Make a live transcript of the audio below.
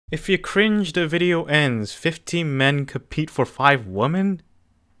If you cringe, the video ends. 15 men compete for 5 women?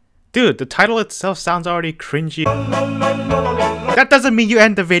 Dude, the title itself sounds already cringy. That doesn't mean you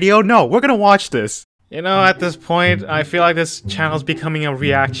end the video. No, we're gonna watch this. You know, at this point, I feel like this channel is becoming a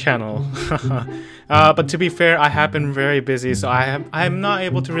react channel. But to be fair, I have been very busy, so I'm not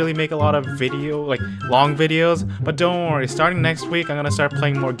able to really make a lot of long videos. But don't worry, starting next week, I'm gonna start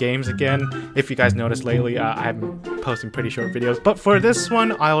playing more games again. If you guys noticed lately, I've been posting pretty short videos. But for this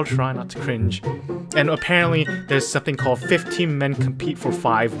one, I'll try not to cringe. And apparently, there's something called 15 men compete for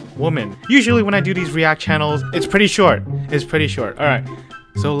 5 women. Usually when I do these react channels, it's pretty short. Alright.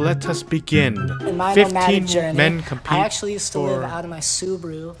 So let us begin. In my 15 journey, men compete. I actually used to live out of my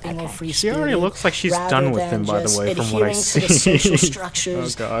Subaru, being more free She already looks like she's done with him, by the way, from what I see. To the social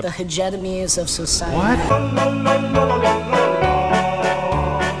structures, Oh, God. the hegemonies of society. What?